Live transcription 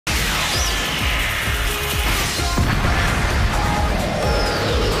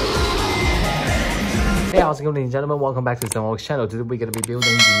how's it going, ladies and gentlemen? Welcome back to the Zethythonix channel. Today we're going to be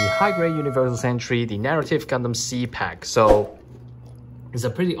building the high-grade universal sentry, the narrative Gundam E-Pac. So it's a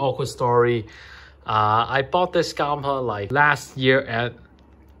pretty awkward story. I bought this Gamma like last year at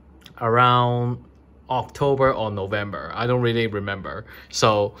around October or November. I don't really remember.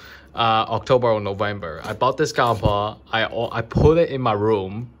 So October or November, I bought this Gamma. I put it in my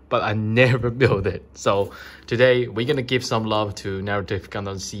room, but I never built it. So today we're gonna give some love to narrative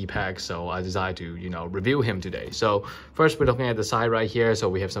Gundam E-Pac. So I decided to, review him today. So first we're looking at the side right here. So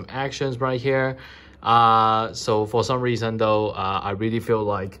we have some actions right here. So for some reason though, I really feel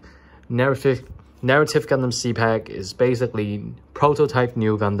like narrative Gundam E-Pac is basically prototype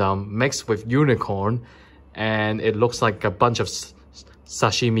new Gundam mixed with unicorn, and it looks like a bunch of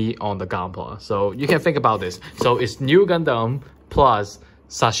sashimi on the Gamma. So you can think about this. So it's new Gundam plus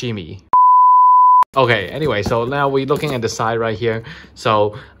sashimi. Okay, anyway, so now we're looking at the side right here.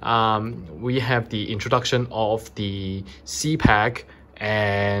 So we have the introduction of the E-Pac,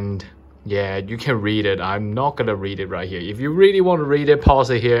 and yeah, you can read it. I'm not gonna read it right here. If you really want to read it, pause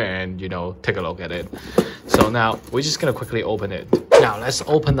it here and take a look at it. So now we're just gonna quickly open it. Now let's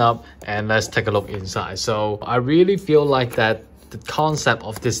open up and let's take a look inside. So I really feel like that the concept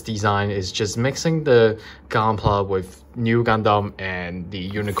of this design is just mixing the Gunpla with new Gundam and the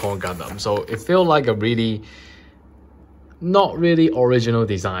Unicorn Gundam. So it feels like a really, not really original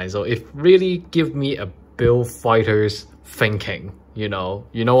design. So it really gives me a build fighters thinking, you know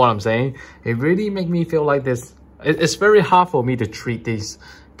what I'm saying? It really make me feel like this. It's very hard for me to treat this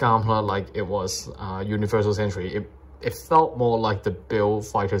Gunpla like it was Universal Sentry. It felt more like the build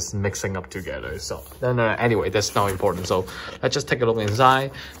fighters mixing up together. So anyway, that's not important. So let's just take a look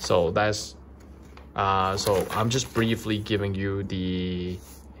inside. So that's so I'm just briefly giving you the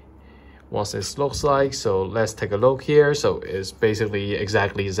what this looks like. So let's take a look here. So it's basically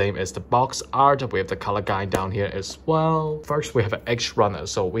exactly the same as the box art. We have the color guide down here as well. First we have an Edge runner.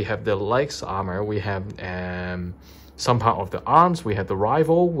 So we have the legs armor, we have some part of the arms, we have the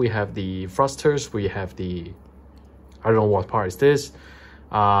rifle, we have the thrusters, we have the, I don't know what part is this.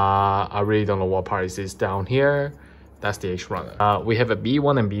 I really don't know what part is this down here. That's the H runner. We have a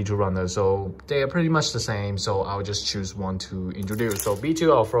B1 and B2 runner, so they are pretty much the same. So I'll just choose one to introduce. So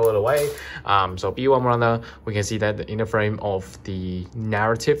B2, I'll throw it away. So B1 runner, we can see that the inner frame of the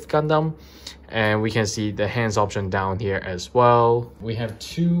narrative Gundam, and we can see the hands option down here as well. We have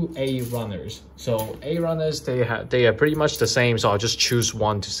two A runners. So A runners, they are pretty much the same. So I'll just choose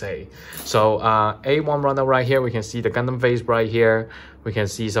one to say. So A1 runner right here, we can see the Gundam face right here. We can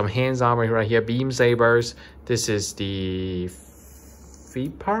see some hands armor right here, beam sabers. This is the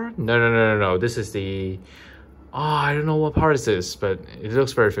feet part? No. This is the, I don't know what part is this, but it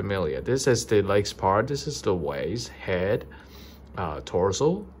looks very familiar. This is the legs part. This is the waist, head,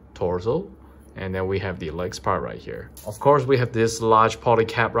 torso, and then we have the legs part right here. Of course, we have this large poly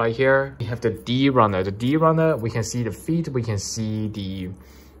cap right here. We have the D runner. The D runner, we can see the feet, we can see the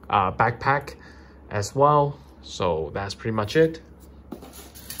backpack as well. So that's pretty much it.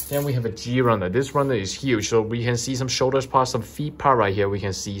 Then we have a G runner. This runner is huge. So we can see some shoulders part, some feet part right here. We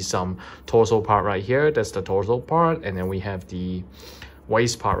can see some torso part right here. That's the torso part. And then we have the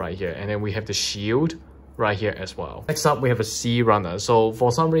waist part right here. And then we have the shield right here as well. Next up, we have a C runner. So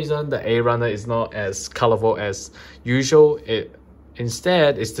for some reason, the A runner is not as colorful as usual.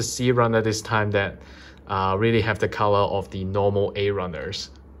 Instead, it's the C runner this time that really have the color of the normal A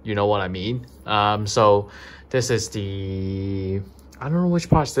runners. You know what I mean? So this is the, I don't know which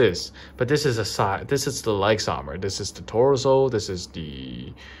part's this, but this is a side. This is the legs armor. This is the torso. This is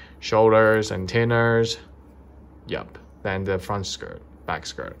the shoulders, antennas. Yep. Then the front skirt, back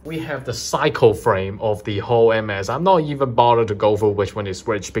skirt. We have the cycle frame of the whole MS. I'm not even bothered to go through which one is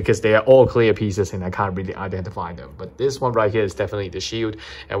which because they are all clear pieces and I can't really identify them. But this one right here is definitely the shield,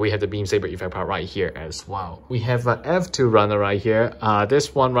 and we have the beam saber effect part right here as well. We have an F2 runner right here.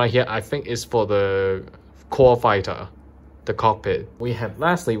 This one right here, I think is for the core fighter, the cockpit.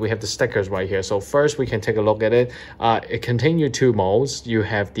 Lastly, we have the stickers right here. So first we can take a look at it. It contains two modes. You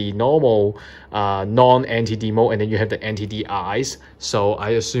have the normal non-NTD mode, and then you have the NTD eyes. So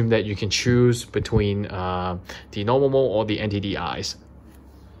I assume that you can choose between the normal mode or the NTD eyes.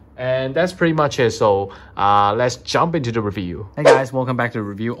 And that's pretty much it. So let's jump into the review. Hey guys, welcome back to the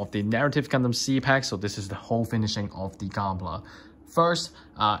review of the narrative Gundam E-Pac. So this is the whole finishing of the Gunpla. First,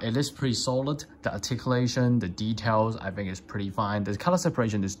 it is pretty solid. The articulation, the details, I think is pretty fine. The color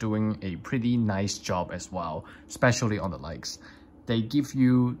separation is doing a pretty nice job as well, especially on the legs. They give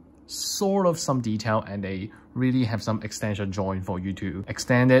you sort of some detail, and they really have some extension joint for you to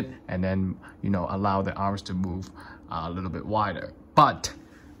extend it and then, allow the arms to move a little bit wider. But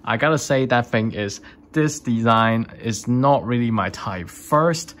I gotta say that thing is, this design is not really my type.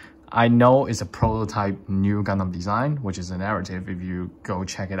 First, I know it's a prototype new Gundam design, which is a narrative if you go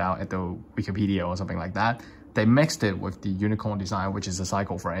check it out at the Wikipedia or something like that. They mixed it with the unicorn design, which is a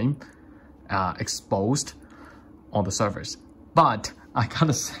cycle frame, exposed on the surface. But I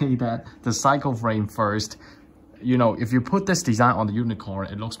gotta say that the cycle frame first, you know, if you put this design on the unicorn,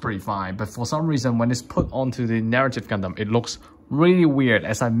 it looks pretty fine. But for some reason, when it's put onto the narrative Gundam, it looks really weird.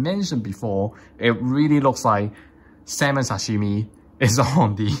 As I mentioned before, it really looks like salmon sashimi is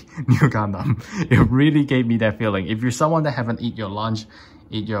on the new Gundam. It really gave me that feeling. If you're someone that haven't eat your lunch,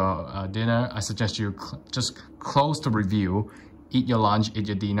 eat your dinner, I suggest you just close the review, eat your lunch, eat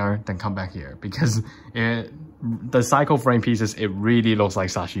your dinner, then come back here. Because the cycle frame pieces, it really looks like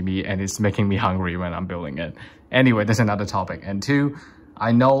sashimi and it's making me hungry when I'm building it. Anyway, that's another topic. And two,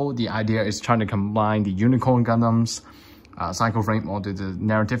 I know the idea is trying to combine the unicorn Gundams cycle frame onto the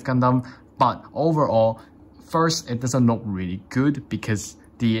narrative Gundam, but overall, first, it doesn't look really good because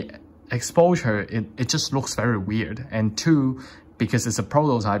the exposure, it just looks very weird. And two, because it's a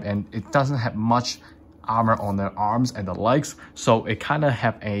prototype and it doesn't have much armor on the arms and the legs, so it kind of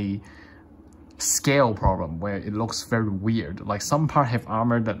have a scale problem where it looks very weird. Like some part have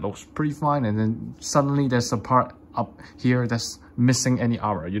armor that looks pretty fine, and then suddenly there's a part up here that's missing any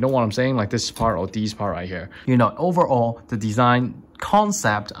armor. You know what I'm saying? Like this part or these part right here. You know, overall, the design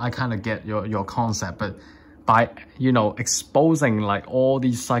concept, I kind of get your concept, but by, you know, exposing like all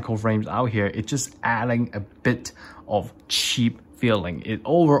these cycle frames out here, it's just adding a bit of cheap feeling. It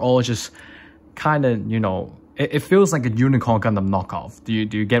overall just kind of, you know, it feels like a unicorn Gundam knockoff. Do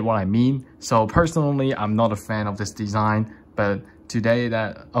you get what I mean? So personally, I'm not a fan of this design, but today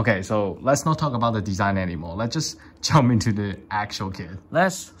okay, so let's not talk about the design anymore. Let's just jump into the actual kit.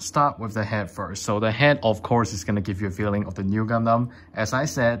 Let's start with the head first. So the head, of course, is going to give you a feeling of the new Gundam. As I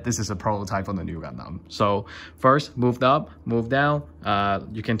said, this is a prototype for the new Gundam. So first, move up, move down.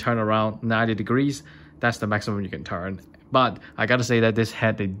 You can turn around 90 degrees. That's the maximum you can turn. But I gotta say that this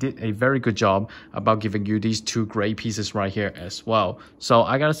head, they did a very good job about giving you these two gray pieces right here as well. So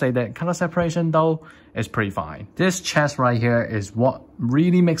I gotta say that color separation though is pretty fine. This chest right here is what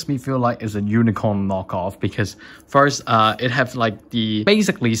really makes me feel like it's a unicorn knockoff, because first, it has like the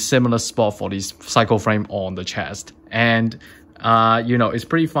basically similar spot for this cycle frame on the chest. And you know, it's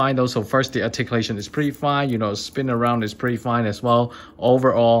pretty fine though. So first, the articulation is pretty fine. You know, spin around is pretty fine as well.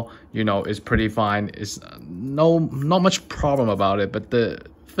 Overall, you know, it's pretty fine. It's not much problem about it. But the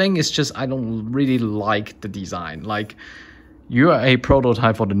thing is just, I don't really like the design. Like, you are a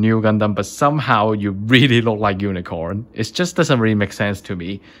prototype for the new Gundam, but somehow you really look like unicorn. It just doesn't really make sense to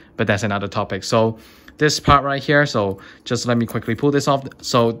me. But that's another topic. So this part right here, so just let me quickly pull this off.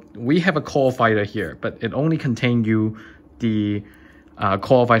 So we have a core fighter here, but it only contains the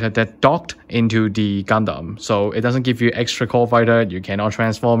core fighter that docked into the Gundam. So it doesn't give you extra core fighter, you cannot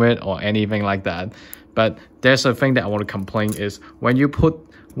transform it or anything like that. But there's a thing that I want to complain is when you put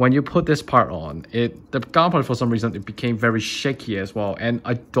this part on, the ground part for some reason it became very shaky as well, and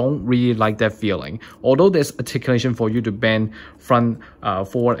I don't really like that feeling. Although there's articulation for you to bend front,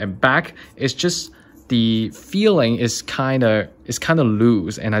 forward and back, it's just the feeling is kind of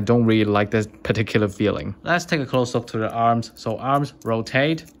loose, and I don't really like that particular feeling. Let's take a close look to the arms. So arms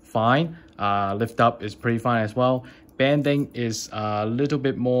rotate, fine. Lift up is pretty fine as well. Bending is a little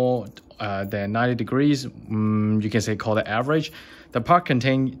bit more than 90 degrees. You can say call it average. The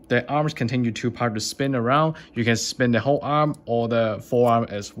arms contain two parts to spin around. You can spin the whole arm or the forearm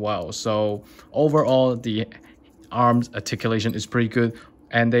as well. So overall, the arms articulation is pretty good.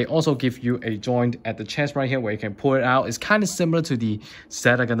 And they also give you a joint at the chest right here where you can pull it out. It's kind of similar to the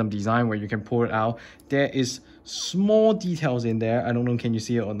Zeta Gundam design where you can pull it out. There is small details in there. I don't know, can you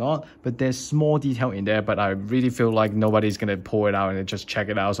see it or not? But there's small detail in there. But I really feel like nobody's going to pull it out and just check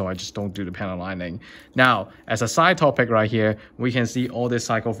it out. So I just don't do the panel lining. Now, as a side topic right here, we can see all this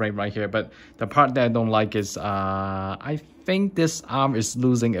cycle frame right here. But the part that I don't like is I think this arm is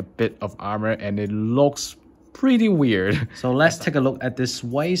losing a bit of armor and it looks pretty weird. So let's take a look at this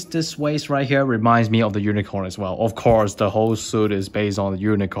waist. This waist right here reminds me of the unicorn as well. Of course, the whole suit is based on the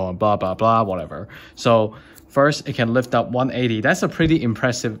unicorn, blah, blah, blah, whatever. So first, it can lift up 180. That's a pretty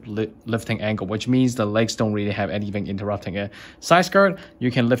impressive lifting angle, which means the legs don't really have anything interrupting it. Side skirt, you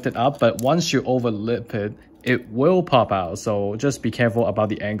can lift it up, but once you overlip it, it will pop out. So just be careful about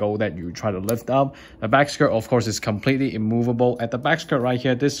the angle that you try to lift up. The back skirt, of course, is completely immovable. At the back skirt right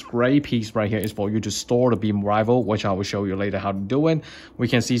here, this gray piece right here is for you to store the beam rival, which I will show you later how to do it. We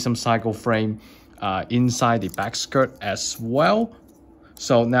can see some cycle frame inside the back skirt as well.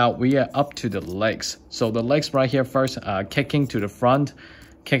 So now we are up to the legs. So the legs right here first, kicking to the front.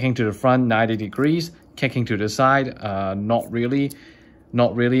 Kicking to the front, 90 degrees. Kicking to the side, not really.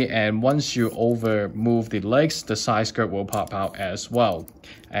 And once you over move the legs, the side skirt will pop out as well.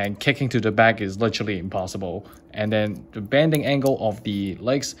 And kicking to the back is literally impossible. And then the bending angle of the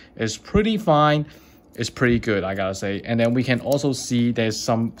legs is pretty fine. It's pretty good, I gotta say. And then we can also see there's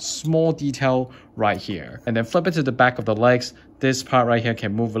some small detail right here. And then flip it to the back of the legs. This part right here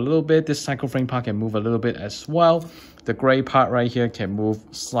can move a little bit. This cycle frame part can move a little bit as well. The gray part right here can move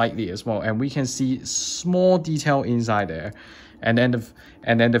slightly as well. And we can see small detail inside there. And then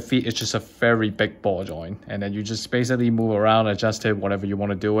the feet is just a very big ball joint. And then you just basically move around, adjust it, whatever you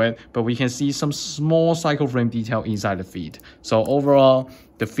want to do it. But we can see some small cycle frame detail inside the feet. So overall,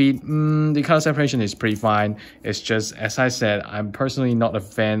 the feet, the color separation is pretty fine. It's just, as I said, I'm personally not a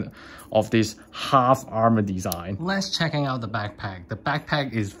fan of this half armor design. Let's checking out the backpack. The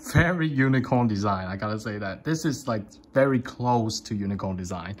backpack is very unicorn design, I gotta say that. This is like very close to unicorn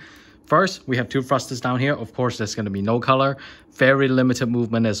design. First, we have two thrusters down here. Of course, there's going to be no color. Very limited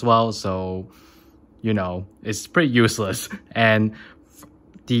movement as well. So, you know, it's pretty useless. And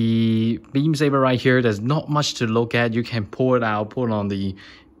the beam saber right here, there's not much to look at. You can pull it out, put it on the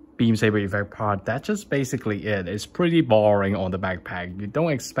beam saber effect part. That's just basically it. It's pretty boring on the backpack. You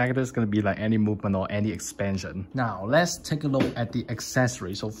don't expect there's going to be like any movement or any expansion. Now let's take a look at the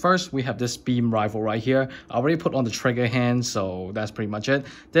accessory. So first we have this beam rifle right here. I already put on the trigger hand, so that's pretty much it.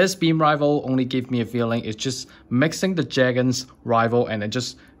 This beam rifle only gave me a feeling it's just mixing the Jegan's rifle and then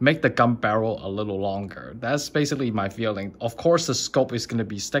just make the gun barrel a little longer. That's basically my feeling. Of course the scope is going to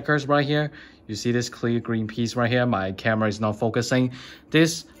be stickers right here. You see this clear green piece right here. My camera is not focusing.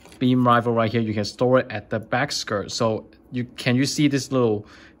 This beam rifle right here, you can store it at the back skirt. So you see this little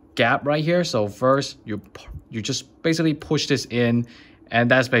gap right here? So first you just basically push this in,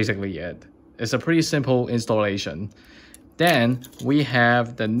 and that's basically it. It's a pretty simple installation. Then we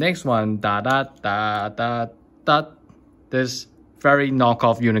have the next one, this very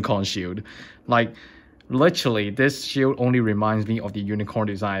knockoff unicorn shield. Like literally this shield only reminds me of the unicorn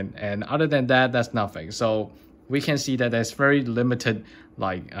design, and other than that, that's nothing. So we can see that there's very limited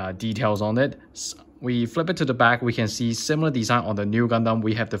details on it. We flip it to the back, we can see similar design on the new Gundam.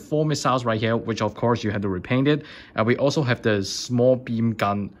 We have the 4 missiles right here, which of course you have to repaint it. And we also have the small beam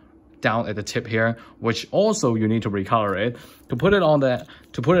gun down at the tip here, which also you need to recolor it. To put it on the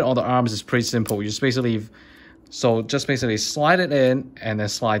arms is pretty simple. You just basically slide it in and then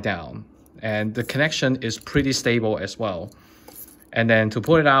slide down. And the connection is pretty stable as well. And then to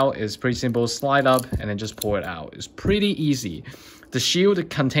pull it out is pretty simple. Slide up and then just pull it out. It's pretty easy. The shield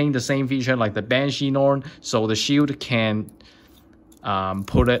contains the same feature like the Banshee Norn, so the shield can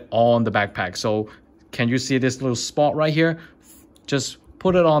put it on the backpack. So can you see this little spot right here? Just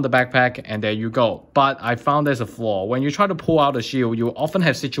put it on the backpack and there you go. But I found there's a flaw. When you try to pull out the shield, you often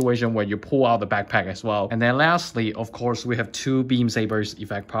have situation where you pull out the backpack as well. And then lastly, of course, we have 2 beam sabers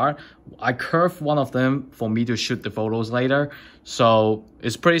effect part. I curved one of them for me to shoot the photos later. So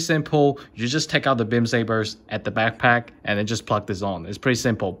it's pretty simple. You just take out the beam sabers at the backpack and then just plug this on. It's pretty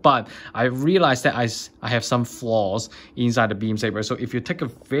simple. But I realized that I have some flaws inside the beam saber. So if you take a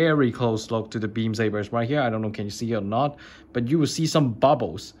very close look to the beam sabers right here, I don't know, can you see it or not? But you will see some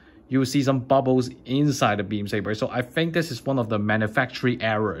bubbles. You will see some bubbles inside the beam saber. So I think this is one of the manufacturing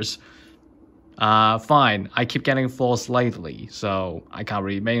errors. Fine, I keep getting flaws lately, so I can't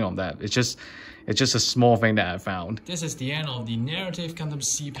really blame on that. It's just a small thing that I found. This is the end of the narrative Gundam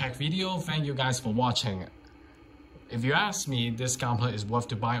C-Pac video. Thank you guys for watching. If you ask me this Gunpla is worth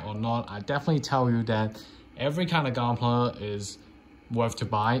to buy or not, I definitely tell you that every kind of Gunpla is worth to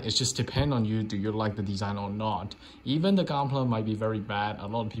buy. It just depends on you, do you like the design or not. Even the Gunpla might be very bad, a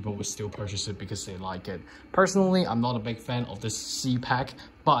lot of people will still purchase it because they like it. Personally, I'm not a big fan of this C-Pac,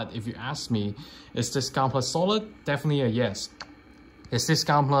 but if you ask me, is this Gunpla solid? Definitely a yes. Is this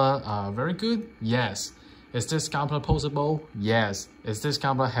Gunpla very good? Yes. Is this Gunpla posable? Yes. Is this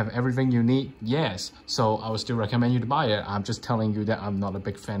Gunpla have everything you need? Yes. So I would still recommend you to buy it. I'm just telling you that I'm not a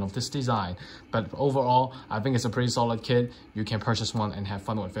big fan of this design. But overall, I think it's a pretty solid kit. You can purchase one and have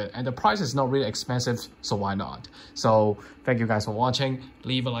fun with it. And the price is not really expensive, so why not? So thank you guys for watching.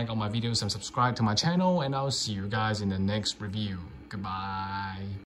 Leave a like on my videos and subscribe to my channel. And I'll see you guys in the next review. Goodbye.